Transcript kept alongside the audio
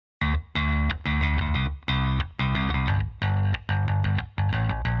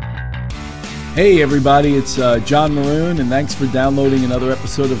Hey everybody, it's John Maroon, and thanks for downloading another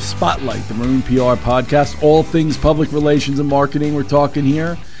episode of Spotlight, the Maroon PR podcast. All things public relations and marketing we're talking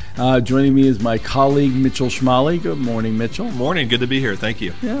here. Joining me is my colleague, Mitchell Schmalley. Good morning, Mitchell. Morning. Good to be here. Thank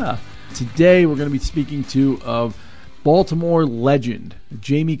you. Yeah. Today we're going to be speaking to Baltimore legend,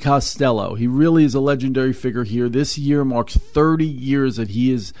 Jamie Costello. He really is a legendary figure here. This year marks 30 years that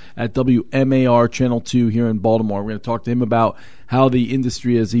he is at WMAR Channel 2 here in Baltimore. We're going to talk to him about how the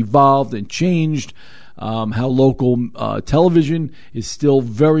industry has evolved and changed, how local television is still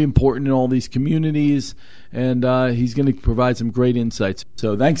very important in all these communities, and he's going to provide some great insights.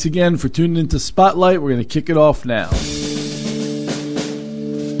 So thanks again for tuning into Spotlight. We're going to kick it off now.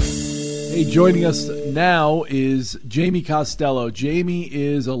 Hey, joining us now is Jamie Costello. Jamie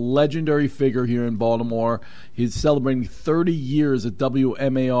is a legendary figure here in Baltimore. He's celebrating 30 years at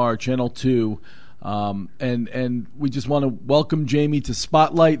WMAR Channel 2. And we just want to welcome Jamie to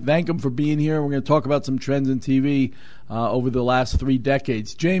Spotlight. Thank him for being here. We're going to talk about some trends in TV over the last 3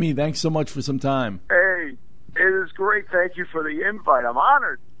 decades. Jamie, thanks so much for some time. Hey, it is great. Thank you for the invite. I'm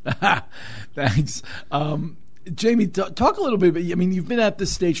honored. Thanks. Jamie, talk a little bit. I mean, you've been at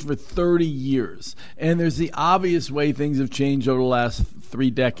this station for 30 years, and there's the obvious way things have changed over the last 3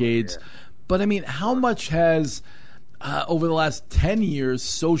 decades. Yeah. But, I mean, how much has, over the last 10 years,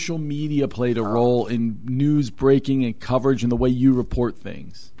 social media played a role in news breaking and coverage and the way you report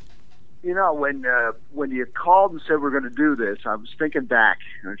things? You know, when you called and said we're going to do this, I was thinking back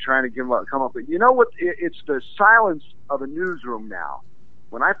and trying to come up with, you know what, it's the silence of a newsroom now.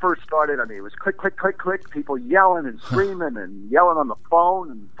 When I first started, I mean, it was click, click, click, click, people yelling and screaming and yelling on the phone,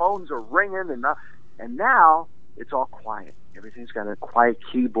 and phones are ringing, and now it's all quiet. Everything's got a quiet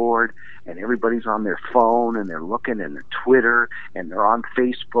keyboard, and everybody's on their phone, and they're looking in their Twitter, and they're on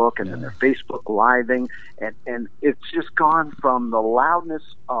Facebook, and then they're Facebook living, and it's just gone from the loudness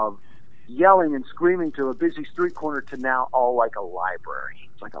of yelling and screaming to a busy street corner to now all like a library.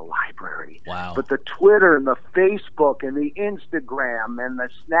 It's like a library. Wow. But the Twitter and the Facebook and the Instagram and the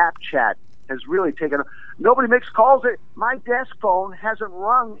Snapchat has really taken. Nobody makes calls. My desk phone hasn't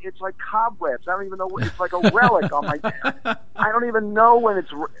rung. It's like cobwebs. I don't even know. It's like a relic on my. I don't even know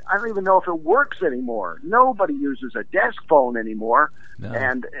I don't even know if it works anymore. Nobody uses a desk phone anymore. No.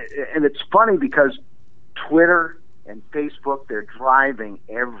 And it's funny because Twitter and Facebook, they're driving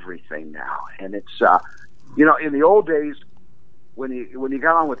everything now. And it's in the old days when you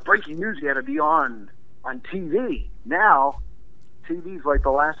got on with breaking news, you had to be on TV. Now TV's like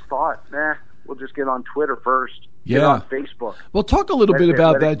the last thought. We'll just get on Twitter first. Yeah. Get on Facebook. Well, talk a little bit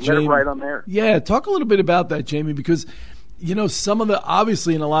about that, Jamie. Let it right on there. Yeah, talk a little bit about that, Jamie, because some of the,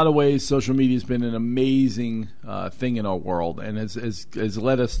 obviously in a lot of ways, social media has been an amazing thing in our world, and has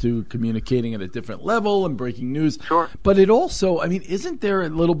led us to communicating at a different level and breaking news. Sure. But it also, I mean, isn't there a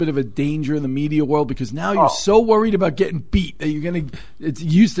little bit of a danger in the media world, because now you're so worried about getting beat that it's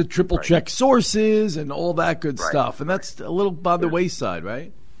used to triple check sources and all that good stuff, and that's a little by the wayside,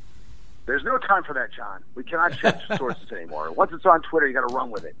 right? There's no time for that, John. We cannot check sources anymore. Once it's on Twitter, you got to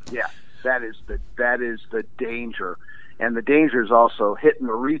run with it. Yeah, that is the danger. And the danger is also hitting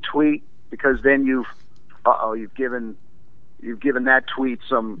the retweet, because then you've given that tweet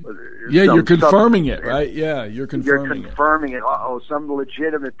some. You're confirming it, right? Yeah, you're confirming it. Some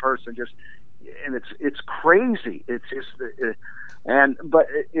legitimate person and it's crazy. It's just, but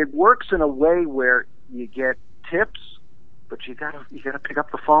it works in a way where you get tips, but you gotta pick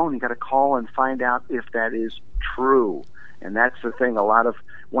up the phone. You gotta call and find out if that is true. And that's the thing.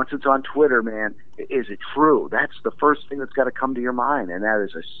 Once it's on Twitter, man, is it true? That's the first thing that's got to come to your mind. And that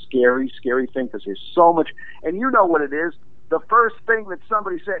is a scary, scary thing, because there's so much. And you know what it is. The first thing that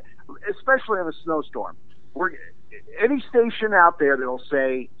somebody said, especially in a snowstorm, any station out there that'll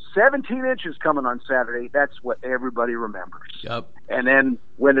say 17 inches coming on Saturday, that's what everybody remembers. Yep. And then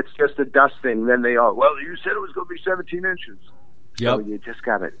when it's just a dusting, then they all, well, you said it was going to be 17 inches. Yep. So you just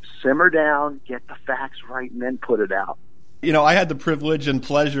got to simmer down, get the facts right, and then put it out. I had the privilege and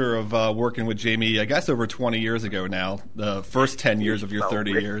pleasure of working with Jamie, I guess, over 20 years ago now, the first 10 years of your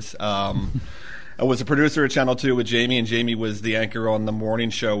 30 years. I was a producer at Channel 2 with Jamie, and Jamie was the anchor on the morning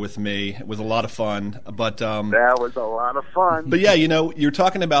show with me. It was a lot of fun. But that was a lot of fun. But yeah, you're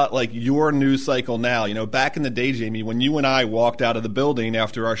talking about like your news cycle now. Back in the day, Jamie, when you and I walked out of the building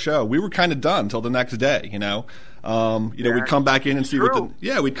after our show, we were kind of done till the next day. We'd come back in and see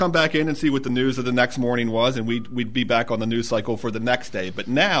we'd come back in and see what the news of the next morning was, and we'd be back on the news cycle for the next day. But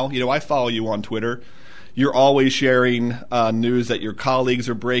now, I follow you on Twitter. You're always sharing news that your colleagues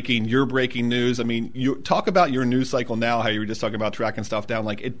are breaking. You're breaking news. I mean, you talk about your news cycle now, how you were just talking about tracking stuff down.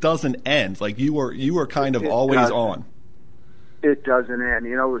 Like, it doesn't end. Like, you are kind of always on. It doesn't end.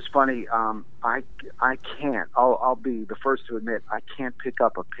 You know, it was funny. I can't. I'll be the first to admit I can't pick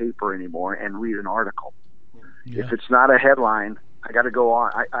up a paper anymore and read an article. Yeah. If it's not a headline, I got to go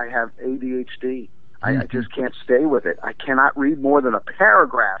on. I have ADHD. I just can't stay with it. I cannot read more than a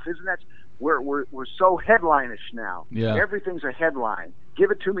paragraph. Isn't that? We're so headline-ish now. Yeah. Everything's a headline.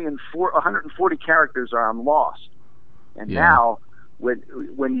 Give it to me in 140 characters, or I'm lost. And now, when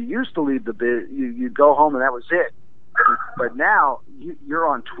you used to leave the bit, you'd go home and that was it. But now you're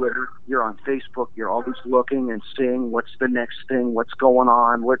on Twitter, you're on Facebook, you're always looking and seeing what's the next thing, what's going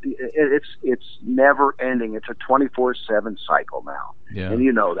on. It's never ending. It's a 24/7 cycle now, and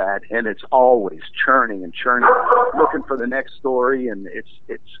you know that. And it's always churning and churning, looking for the next story, and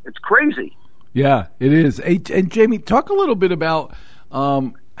it's crazy. Yeah, it is. And Jamie, talk a little bit about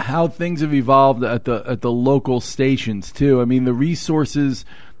how things have evolved at the local stations too. I mean, the resources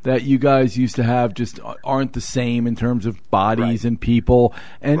that you guys used to have just aren't the same in terms of bodies and people.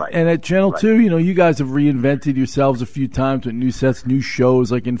 And at Channel 2, you know, you guys have reinvented yourselves a few times with new sets, new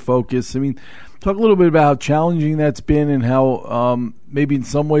shows like In Focus. I mean, talk a little bit about how challenging that's been and how maybe in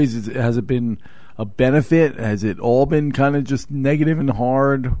some ways has it been a benefit? Has it all been kind of just negative and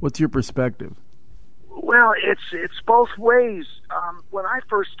hard? What's your perspective? Well, it's both ways. When I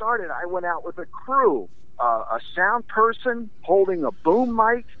first started, I went out with a crew. A sound person holding a boom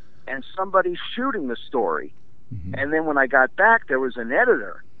mic and somebody shooting the story. Mm-hmm. And then when I got back, there was an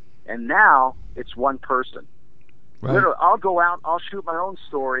editor. And now it's one person. Right. Literally, I'll go out, I'll shoot my own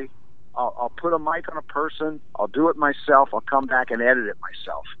story, I'll put a mic on a person, I'll do it myself, I'll come back and edit it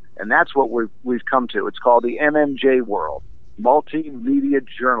myself. And that's what we've come to. It's called the MMJ world, multimedia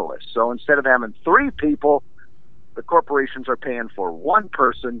journalist. So instead of having 3 people, the corporations are paying for one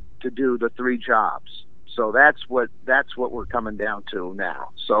person to do the 3 jobs. So that's what we're coming down to now.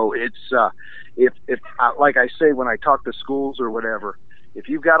 So it's if like I say when I talk to schools or whatever, if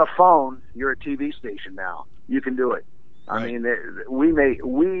you've got a phone, you're a TV station now. You can do it. Right. I mean,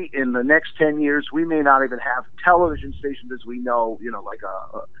 we in the next 10 years we may not even have television stations as we know. You know, like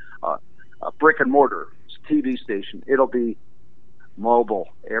a brick and mortar TV station. It'll be mobile.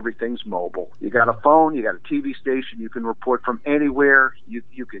 Everything's mobile. You got a phone, you got a TV station, you can report from anywhere,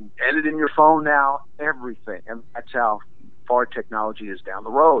 you can edit in your phone now, everything. And that's how far technology is down the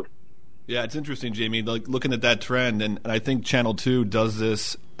road. Yeah, it's interesting, Jamie, like looking at that trend, and I think Channel 2 does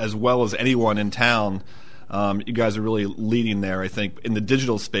this as well as anyone in town. You guys are really leading there, I think, in the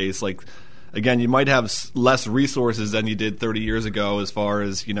digital space. Like, again, you might have less resources than you did 30 years ago as far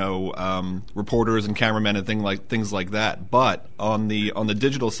as, you know, reporters and cameramen and things like that. But on the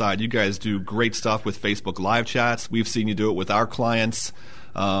digital side, you guys do great stuff with Facebook live chats. We've seen you do it with our clients.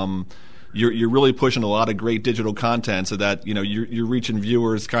 You're really pushing a lot of great digital content so that, you know, you're reaching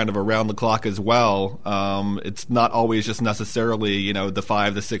viewers kind of around the clock as well. It's not always just necessarily, you know, the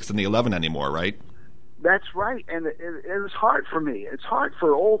 5, the 6, and the 11 anymore, right? That's right, and it was hard for me. It's hard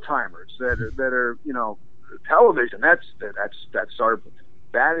for old timers that are you know, television. That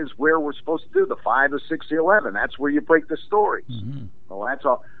is where we're supposed to do the 5, the 6, the 11. That's where you break the stories. Mm-hmm. Well, that's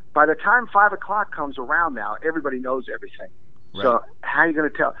all. By the time 5 o'clock comes around, now everybody knows everything. Right. So how are you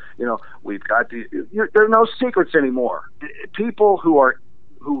going to tell? You know, we've got there are no secrets anymore. People who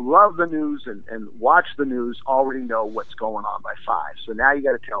love the news and watch the news already know what's going on by 5. So now you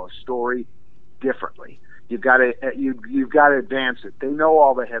got to tell a story differently. You've got to advance it. They know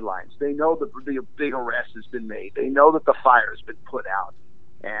all the headlines. They know the big arrest has been made. They know that the fire's been put out,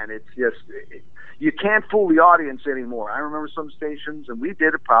 and it's just you can't fool the audience anymore. I remember some stations, and we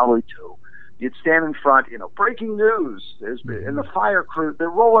did it probably too. You'd stand in front, you know, breaking news. And the fire crew, they're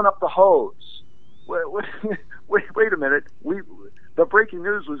rolling up the hose. Wait a minute. The breaking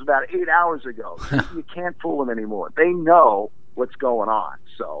news was about 8 hours ago. You can't fool them anymore. They know what's going on.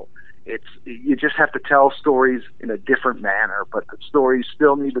 So you just have to tell stories in a different manner, but the stories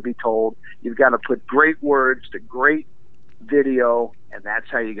still need to be told. You've got to put great words to great video, and that's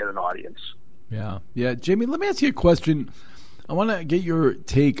how you get an audience. Yeah. Jamie, let me ask you a question. I want to get your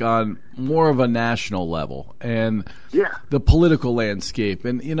take on more of a national level and the political landscape.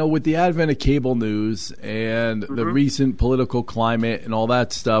 And, you know, with the advent of cable news and the recent political climate and all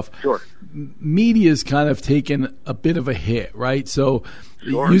that stuff, media's kind of taken a bit of a hit, right? So it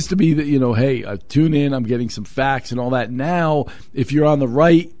used to be that, you know, hey, I tune in, I'm getting some facts and all that. Now, if you're on the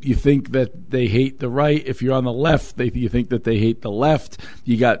right, you think that they hate the right. If you're on the left, you think that they hate the left.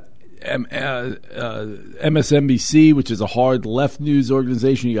 You got MSNBC, which is a hard left news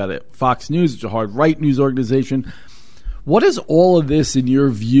organization. You got Fox News, which is a hard right news organization. What has all of this, in your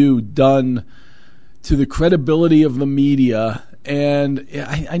view, done to the credibility of the media And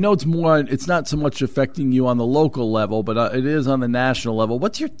I know it's not so much affecting you on the local level, but it is on the national level.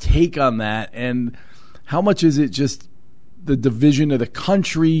 What's your take on that? And how much is it just the division of the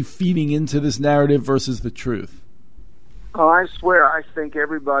country feeding into this narrative versus the truth? Oh, I swear, I think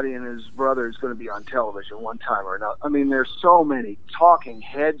everybody and his brother is going to be on television one time or another. I mean, there's so many talking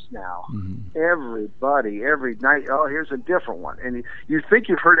heads now. Mm-hmm. Everybody, every night, oh, here's a different one. And you think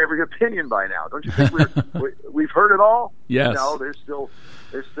you've heard every opinion by now. Don't you think we've heard it all? Yes. No, there's still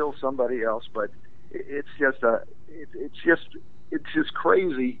somebody else. But it's just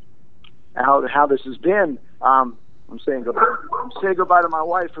crazy how this has been. I'm saying goodbye to my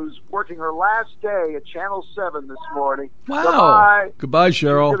wife, who's working her last day at Channel 7 this morning. Wow. Goodbye,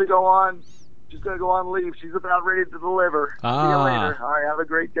 Cheryl. She's going to go on leave. She's about ready to deliver. See you later. All right, have a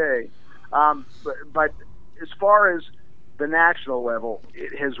great day. But as far as the national level,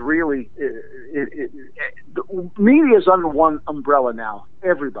 it has really the media is under one umbrella now.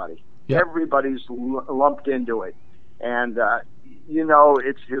 Everybody. Yep. Everybody's lumped into it. And,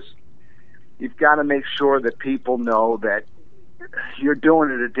 it's just, you've got to make sure that people know that you're doing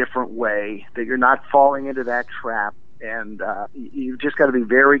it a different way, that you're not falling into that trap, and you've just got to be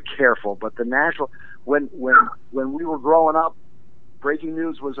very careful. But the national, when we were growing up, breaking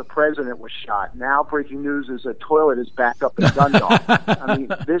news was a president was shot. Now breaking news is a toilet is backed up in Dundalk. I mean,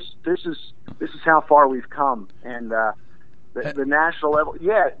 this is how far we've come, and the national level.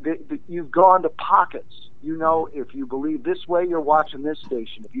 Yeah, you've gone to pockets. If you believe this way, you're watching this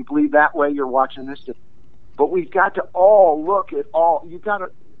station. If you believe that way, you're watching this station. But we've got to all look at all. You've got to,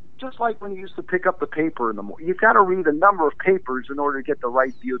 just like when you used to pick up the paper in the morning, you've got to read a number of papers in order to get the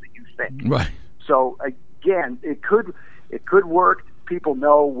right view that you think. Right. So again, it could work. People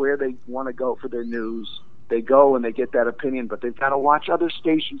know where they want to go for their news. They go and they get that opinion, but they've got to watch other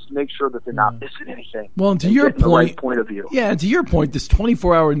stations to make sure that they're not missing anything. Well, and to your point of view. Yeah, and to your point, this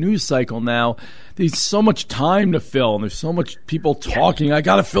 24-hour news cycle now, there's so much time to fill, and there's so much people talking. Yes. I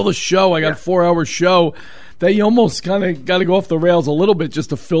got to fill the show. I got a 4-hour show that you almost kind of got to go off the rails a little bit just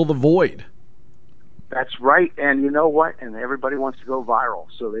to fill the void. That's right, and you know what? And everybody wants to go viral,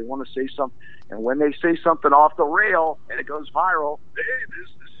 so they want to say something. And when they say something off the rail and it goes viral, hey, this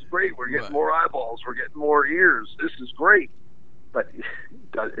is great. We're getting more eyeballs. We're getting more ears. This is great. But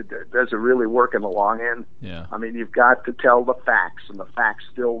does it really work in the long end? Yeah. I mean, you've got to tell the facts, and the facts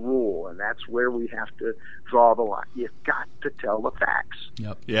still rule, and that's where we have to draw the line. You've got to tell the facts.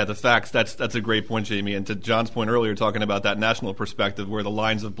 Yep. Yeah, the facts. That's a great point, Jamie. And to John's point earlier, talking about that national perspective, where the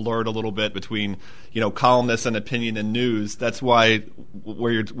lines have blurred a little bit between columnists and opinion and news. That's why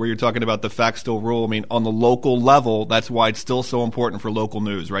where you're talking about the facts still rule. I mean, on the local level, that's why it's still so important for local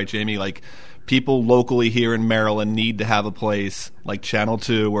news, right, Jamie? Like, people locally here in Maryland need to have a place like Channel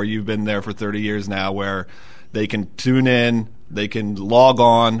 2, where you've been there for 30 years now, where they can tune in, they can log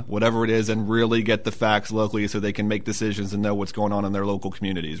on, whatever it is, and really get the facts locally so they can make decisions and know what's going on in their local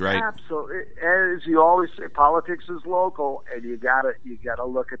communities, right? Absolutely. As you always say, politics is local, and you gotta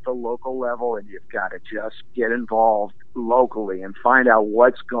look at the local level, and you've got to just get involved locally and find out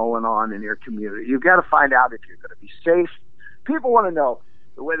what's going on in your community. You've got to find out if you're going to be safe. People want to know,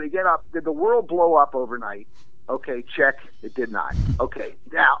 when they get up, did the world blow up overnight? Okay, check. It did not. Okay,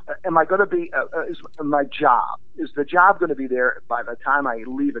 now, am I going to be, is the job going to be there by the time I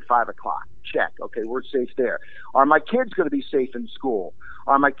leave at 5 o'clock? Check. Okay, we're safe there. Are my kids going to be safe in school?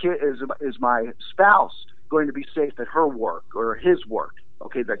 Is my spouse going to be safe at her work or his work?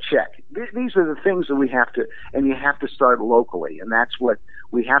 Okay, the check. These are the things that we have to, and you have to start locally, and that's what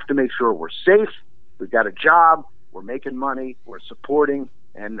we have to make sure we're safe. We've got a job. We're making money. We're supporting.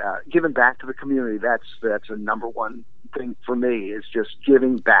 And giving back to the community, that's a number one thing for me, is just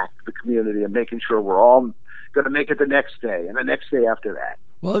giving back to the community and making sure we're all going to make it the next day and the next day after that.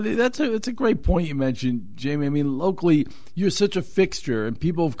 Well, that's a great point you mentioned, Jamie. I mean, locally, you're such a fixture, and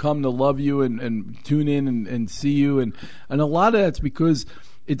people have come to love you and tune in and see you. And a lot of that's because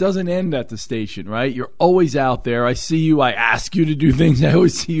it doesn't end at the station, right? You're always out there. I see you. I ask you to do things. I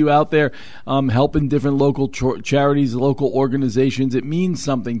always see you out there helping different local charities, local organizations. It means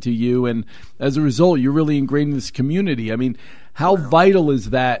something to you. And as a result, you're really ingrained in this community. I mean, how vital is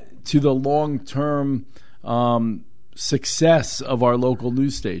that to the long-term success of our local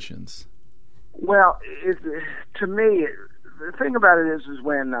news stations? Well, to me, the thing about it is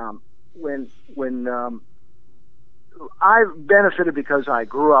when I've benefited because I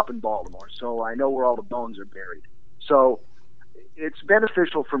grew up in Baltimore, so I know where all the bones are buried. So it's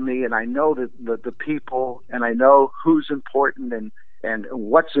beneficial for me, and I know that the people, and I know who's important and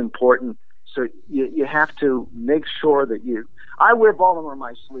what's important. So you have to make sure that I wear Baltimore on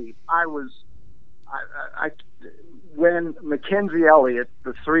my sleeve. when Mackenzie Elliott,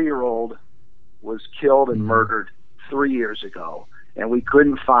 the 3-year-old, was killed and murdered 3 years ago, and we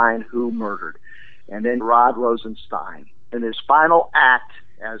couldn't find who murdered. And then Rod Rosenstein, in his final act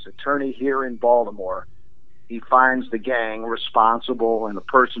as attorney here in Baltimore, he finds the gang responsible and the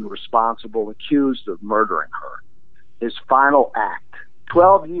person responsible accused of murdering her. His final act.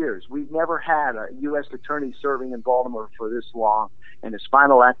 12 years. We've never had a U.S. attorney serving in Baltimore for this long, and his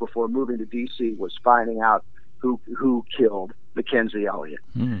final act before moving to D.C. was finding out who killed Mackenzie Elliott.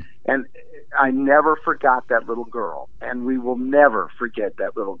 And I never forgot that little girl, and we will never forget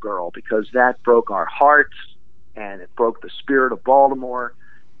that little girl, because that broke our hearts, and it broke the spirit of Baltimore.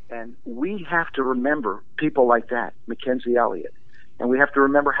 And we have to remember people like that, Mackenzie Elliott. And we have to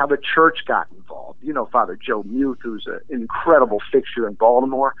remember how the church got involved. You know, Father Joe Muth, who's an incredible fixture in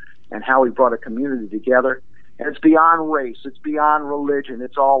Baltimore, and how he brought a community together. And it's beyond race. It's beyond religion.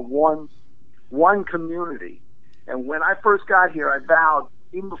 It's all one community. And when I first got here, I vowed,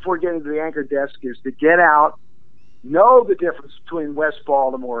 even before getting to the anchor desk, is to get out, know the difference between West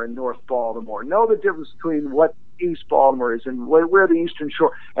Baltimore and North Baltimore, know the difference between what East Baltimore is and where the Eastern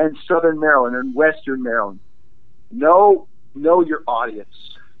Shore and Southern Maryland and Western Maryland. Know your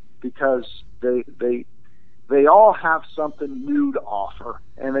audience, because they all have something new to offer,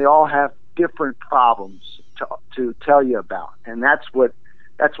 and they all have different problems to tell you about. And that's what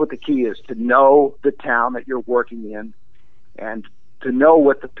the key is, to know the town that you're working in, and to know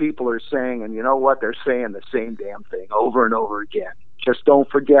what the people are saying. And you know what? They're saying the same damn thing over and over again. Just don't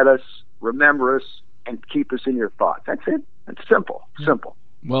forget us, remember us, and keep us in your thoughts. That's it. It's simple.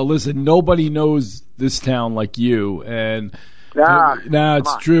 Well, listen, nobody knows this town like you, and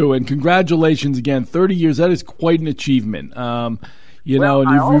it's true. And congratulations again, 30 years. That is quite an achievement. And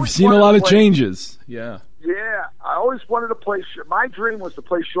you've seen a lot of changes. Yeah, I always wanted to play. My dream was to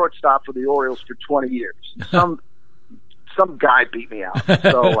play shortstop for the Orioles for 20 years. Some guy beat me out.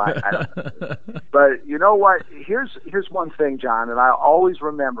 So but you know what? Here's one thing, John, and I always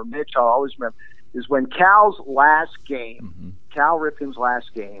remember, Mitch, I'll always remember, is when Cal's last game, Cal Ripken's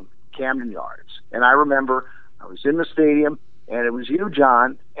last game, Camden Yards. And I remember I was in the stadium, and it was you,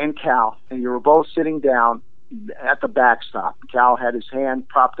 John, and Cal, and you were both sitting down at the backstop. Cal had his hand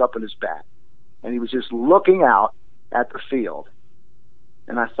propped up in his back, and he was just looking out at the field.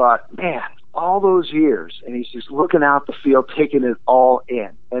 And I thought, man, all those years, and he's just looking out the field, taking it all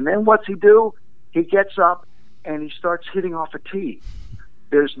in. And then what's he do? He gets up, and he starts hitting off a tee.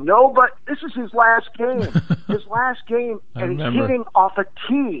 There's nobody. This is his last game. And he's hitting off a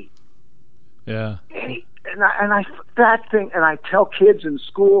tee. Yeah. And I tell kids in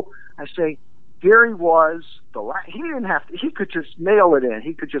school, I say, here he was. He didn't have to. He could just mail it in.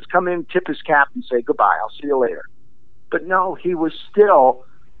 He could just come in, tip his cap, and say goodbye. I'll see you later. But no, he was still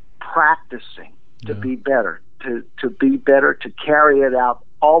practicing to be better, to be better, to carry it out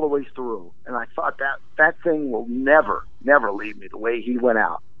all the way through. And I thought that thing will never leave me the way he went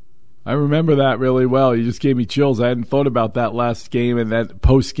out. I remember that really well. You just gave me chills. I hadn't thought about that last game and that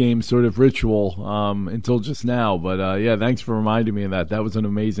post-game sort of ritual until just now. But, thanks for reminding me of that. That was an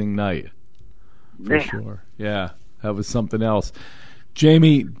amazing night. For sure. Yeah, that was something else.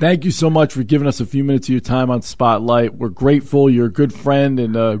 Jamie, thank you so much for giving us a few minutes of your time on Spotlight. We're grateful. You're a good friend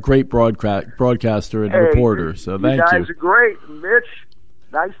and a great broadcaster and reporter. So thank you. You guys are great. Mitch,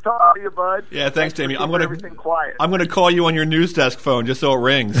 nice talking to you, bud. Yeah, thanks, Jamie. I'm everything quiet. I'm going to call you on your news desk phone just so it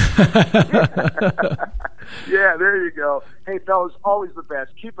rings. Yeah, there you go. Hey, fellas, always the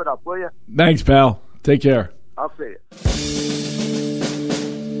best. Keep it up, will you? Thanks, pal. Take care. I'll see you.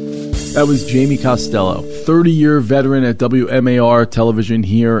 That was Jamie Costello, 30-year veteran at WMAR television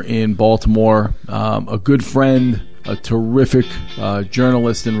here in Baltimore, a good friend, a terrific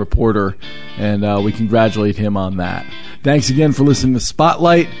journalist and reporter, and we congratulate him on that. Thanks again for listening to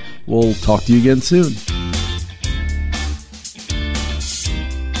Spotlight. We'll talk to you again soon.